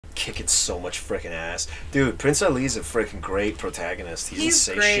kicking so much freaking ass. Dude, Prince Ali's a freaking great protagonist. He doesn't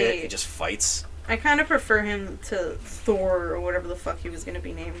say shit, he just fights. I kind of prefer him to Thor or whatever the fuck he was gonna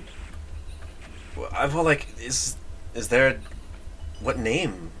be named. Well, like, is there... What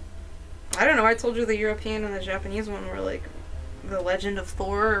name? I don't know, I told you the European and the Japanese one were like The Legend of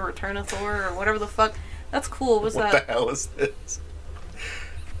Thor or Return of Thor or whatever the fuck. That's cool, what's that? What the hell is this?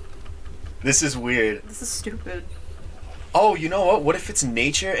 This is weird. This is stupid. Oh, you know what? What if it's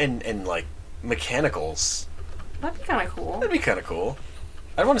nature and like, mechanicals? That'd be kind of cool. That'd be kind of cool.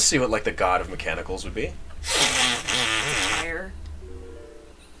 I'd want to see what, like, the god of mechanicals would be. Fire.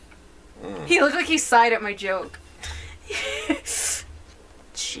 He looked like he sighed at my joke.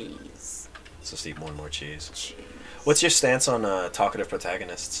 Cheese. So just eat more and more cheese. Cheese. What's your stance on talkative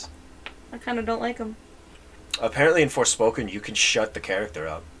protagonists? I kind of don't like him. Apparently in Forspoken, you can shut the character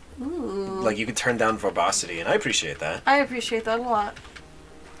up. Ooh. Like, you can turn down verbosity, and I appreciate that. I appreciate that a lot.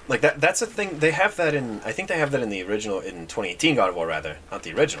 Like, that's a thing. They have that in... I think they have that in the original... In 2018 God of War, rather. Not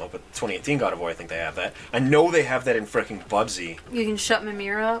the original, but 2018 God of War, I think they have that. I know they have that in frickin' Bubsy. You can shut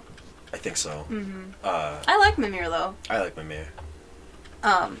Mimir up? I think so. Mm-hmm. I like Mimir, though. I like Mimir.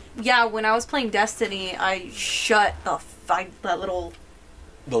 Yeah, when I was playing Destiny, I shut that little...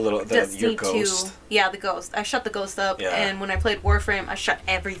 Your ghost. 2. Yeah, the ghost. I shut the ghost up, Yeah. and when I played Warframe, I shut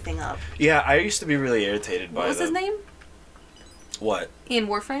everything up. Yeah, I used to be really irritated by What was his name? What? In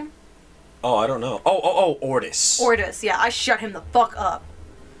Warframe? Oh, I don't know. Oh, Ordis. Ordis, yeah, I shut him the fuck up.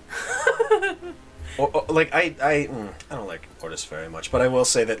 Like, I don't like Ordis very much, but I will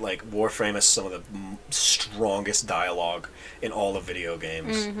say that, like, Warframe has some of the strongest dialogue in all of video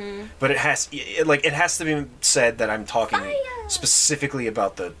games. Mm-hmm. But it has to be said that I'm talking specifically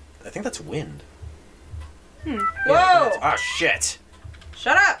about the... I think that's wind. Hmm. Yeah, Whoa! Ah, shit!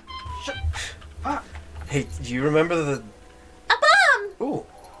 Shut up! Fuck. Hey, do you remember the... A bomb! Ooh.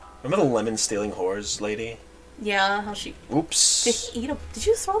 Remember the lemon-stealing whores lady? Yeah, how she... Oops. Did he eat a... Did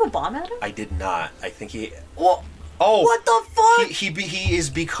you throw the bomb at him? I did not. I think he... Oh! Oh! What the fuck? He is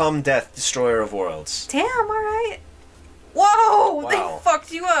become Death, Destroyer of Worlds. Damn, alright. Whoa! Wow. They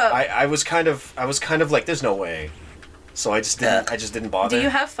fucked you up! I was kind of like, there's no way. So I just didn't bother. Do you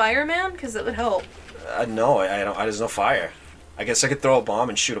have fire, man? Because it would help. No, I don't. There's no fire. I guess I could throw a bomb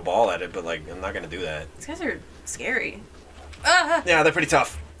and shoot a ball at it, but, like, I'm not gonna do that. These guys are scary. Yeah, they're pretty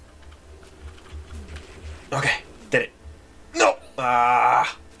tough. Okay, did it. No!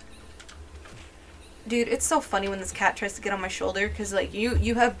 Dude, it's so funny when this cat tries to get on my shoulder, because, like,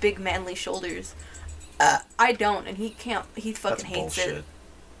 you have big manly shoulders. I don't, and he can't. He fucking hates it.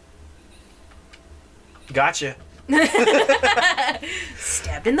 Gotcha.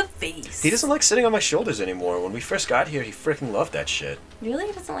 Stabbed in the face. He doesn't like sitting on my shoulders anymore. When we first got here, he freaking loved that shit. Really?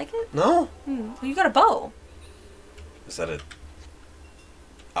 He doesn't like it? No. Well, you got a bow. Is that a...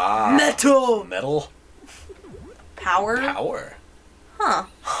 Metal! Metal? Power? Power. Huh.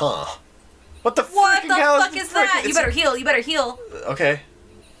 Huh. What the What freaking the hell fuck is that? You better heal. You better heal. Okay.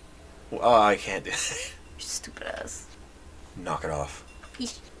 I can't do it. Stupid ass. Knock it off.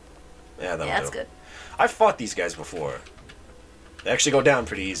 Eesh. Yeah, That's good. I've fought these guys before. They actually go down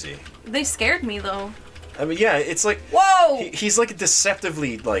pretty easy. They scared me, though. I mean, yeah, it's like... Whoa! He's like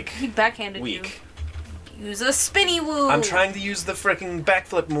deceptively, like... He backhanded weak. You. Use a spinny woo! I'm trying to use the freaking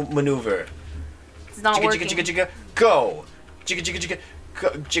backflip maneuver. It's not working. Jigga, jigga, jigga, go! Jigga, jigga, jigga, go!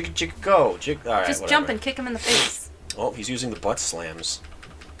 Jigga, jigga, go! Alright, just whatever. jump and kick him in the face. Oh, he's using the butt slams.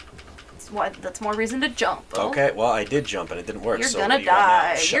 That's more reason to jump. Though. Okay, well, I did jump and it didn't work. You're so gonna what do you got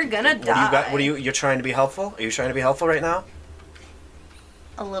die. now? You're gonna What do you got? die. What are you? You're trying to be helpful? Are you trying to be helpful right now?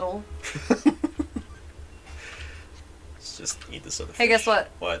 A little. Let's just eat this other fish. Hey, guess what?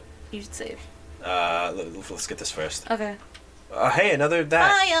 What? You should save. Let's get this first. Okay. Hey, another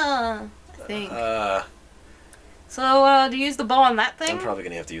that. Fire! I think. So, do you use the ball on that thing? I'm probably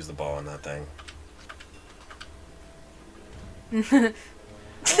gonna have to use the ball on that thing.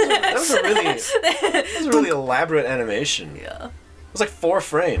 That was a really elaborate animation. Yeah. It was like 4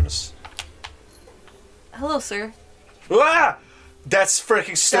 frames. Hello, sir. Ah! That's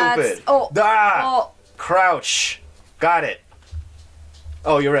freaking stupid. Oh. Crouch. Got it.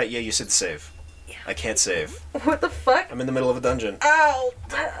 Oh, you're right. Yeah, you said save. Yeah. I can't save. What the fuck? I'm in the middle of a dungeon. Ow!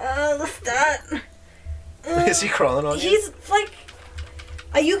 What's that? Is he crawling on you? He's like...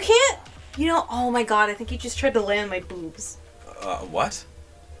 you can't... You know, oh my god, I think he just tried to lay on my boobs. What?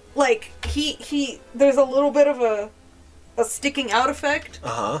 Like, there's a little bit of a sticking out effect.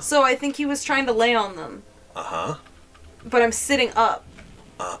 Uh-huh. So I think he was trying to lay on them. Uh-huh. But I'm sitting up.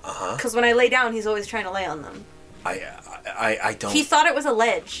 Uh-huh. Because when I lay down, he's always trying to lay on them. I don't... He thought it was a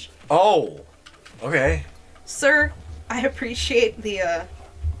ledge. Oh! Okay. Sir, I appreciate the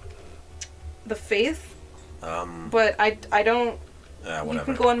the faith, Um. but I don't. Whatever. You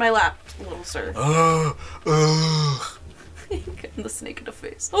can go on my lap, little sir. Ugh. Getting the snake in the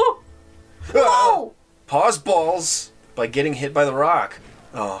face. Oh! Whoa! Pause balls by getting hit by the rock.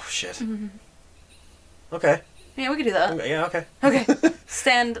 Oh, shit. Mm-hmm. Okay. Yeah, we can do that. Yeah, okay. Okay.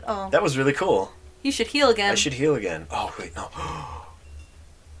 Stand. Oh. That was really cool. You should heal again. I should heal again. Oh, wait, no.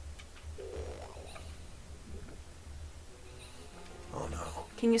 Oh, no.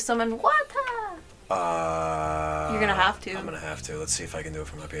 Can you summon water? You're gonna have to. I'm gonna have to. Let's see if I can do it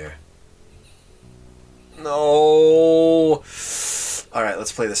from up here. No! Alright,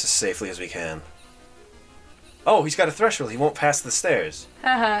 let's play this as safely as we can. Oh, he's got a threshold. He won't pass the stairs.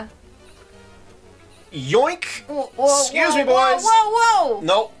 Haha. Yoink! Whoa, Excuse me, boys! Whoa!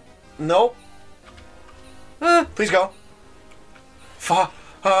 Nope. Nope. Please go.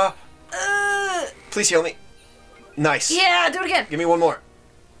 Please heal me. Nice. Yeah, do it again. Give me one more.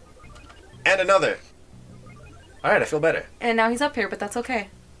 And another. Alright, I feel better. And now he's up here, but that's okay.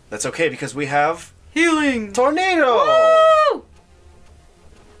 That's okay because we have... Healing. Tornado! Woo!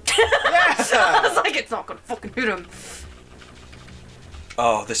 Yeah! I was like, it's not gonna fucking hit him.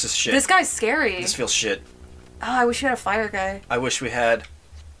 Oh, this is shit. This guy's scary. This feels shit. Oh, I wish we had a fire guy. I wish we had...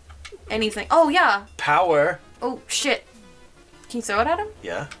 Anything. Oh, yeah. Power. Oh, shit. Can you throw it at him?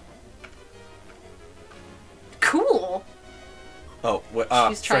 Yeah. Cool. Oh, wait,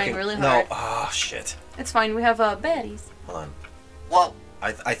 She's trying really hard. No, oh, shit. It's fine, we have baddies. Hold on. Whoa.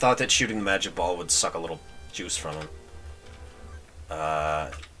 I thought that shooting the magic ball would suck a little juice from him.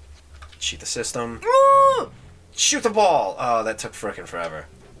 Cheat the system. Shoot the ball! Oh, that took frickin' forever.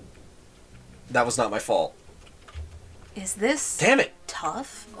 That was not my fault. Is this... Damn it!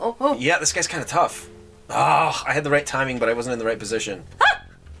 tough? Oh. Yeah, this guy's kind of tough. Oh, I had the right timing, but I wasn't in the right position. Ah!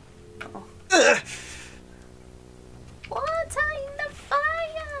 Ugh. Water in the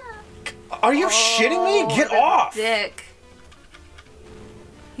fire! Are you shitting me? Get off! Dick.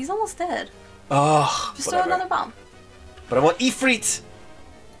 He's almost dead. Oh, Just throw another bomb. But I want Ifrit!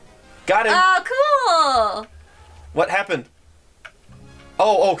 Got him! Oh, cool! What happened?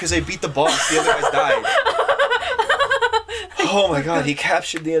 Oh, because they beat the boss. The other guys died. Oh my god, he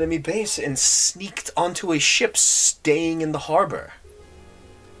captured the enemy base and sneaked onto a ship staying in the harbor.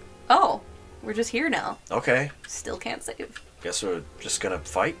 Oh, we're just here now. Okay. Still can't save. Guess we're just gonna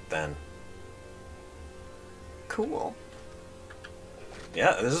fight then. Cool.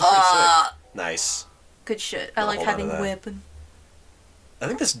 Yeah, this is pretty sick. Nice. Good shit. I Got a like whole lot having of that. weapon. I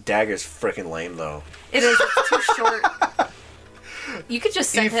think this dagger's freaking lame though. It is. It's too short. You could just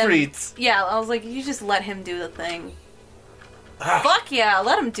send him. Ifrit. Yeah, I was like, you just let him do the thing. Ah, Fuck yeah,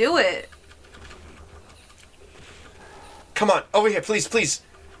 let him do it. come on, over here, please, please.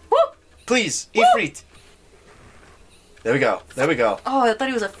 Woo! Please, Woo! Ifrit. There we go. There we go. Oh, I thought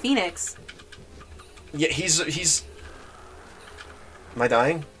he was a phoenix. Yeah, he's... Am I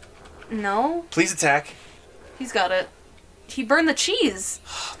dying? No, Please attack. he's got it. He burned the cheese.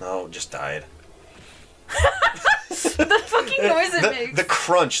 No, just died. The fucking noise it makes. The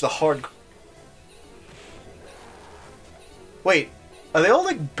crunch, the hard... Wait, are they all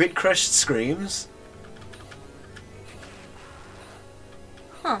like bit-crushed screams?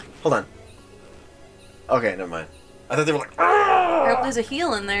 Huh. Hold on. Okay, never mind. I thought they were like... I hope there's a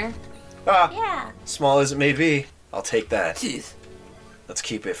heal in there. Ah, Yeah. small as it may be, I'll take that. Jeez. Let's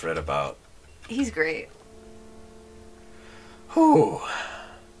keep Ifrit about. He's great. Whew.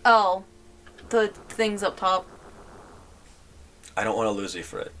 Oh, the things up top. I don't want to lose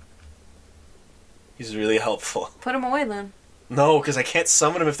Ifrit. He's really helpful. Put him away then. No, because I can't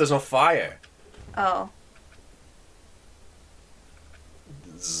summon him if there's no fire. Oh,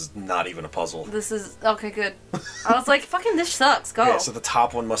 This is not even a puzzle. this is okay. Good. I was like, fucking, this sucks. Go. Okay, so the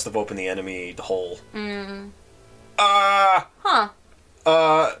top one must have opened the enemy hole. Mm. Ah! Huh.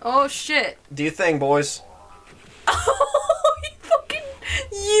 Oh shit. Do your thing, boys. Oh, he fucking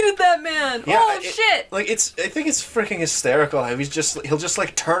yeeted that man. Yeah, Oh shit. Like I think it's freaking hysterical how he'll just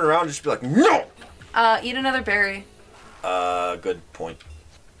like turn around and just be like, no. Eat another berry. Good point.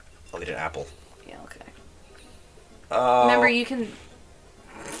 I'll eat an apple. Yeah. Okay. Uh, Remember, you can.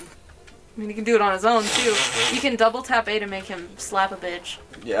 I mean, he can do it on his own too. You can double tap A to make him slap a bitch.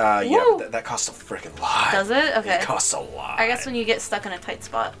 Yeah, Woo! but that costs a freaking lot. Does it? Okay. It costs a lot. I guess when you get stuck in a tight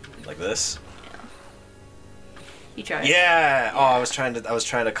spot. Like this. You try. Yeah. Oh, I was trying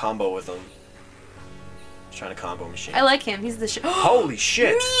to combo with him. I was trying to combo machine. I like him. He's the shit. Holy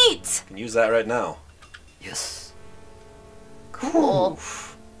shit! Neat. Can use that right now. Yes. Cool. All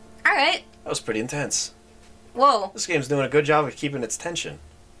right. That was pretty intense. Whoa. This game's doing a good job of keeping its tension.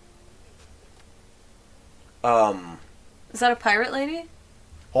 Is that a pirate lady?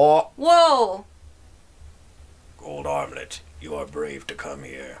 Oh. Whoa! Gold Armlet, you are brave to come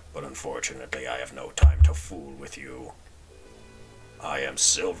here, but unfortunately I have no time to fool with you. I am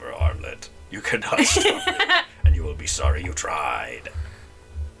Silver Armlet. You cannot stop me, and you will be sorry you tried.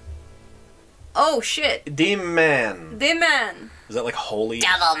 Oh shit! Demon Man. Demon Man. Is that like holy?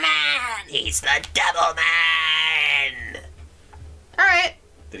 Devil Man! He's the Devil Man! Alright.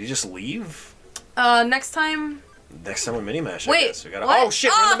 Did he just leave? Next time... Next time with Minimash, Wait, I guess. We gotta... what? Oh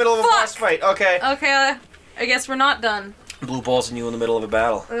shit, we're in the middle of a boss fight. Okay. Okay, I guess we're not done. Blue balls and you in the middle of a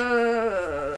battle.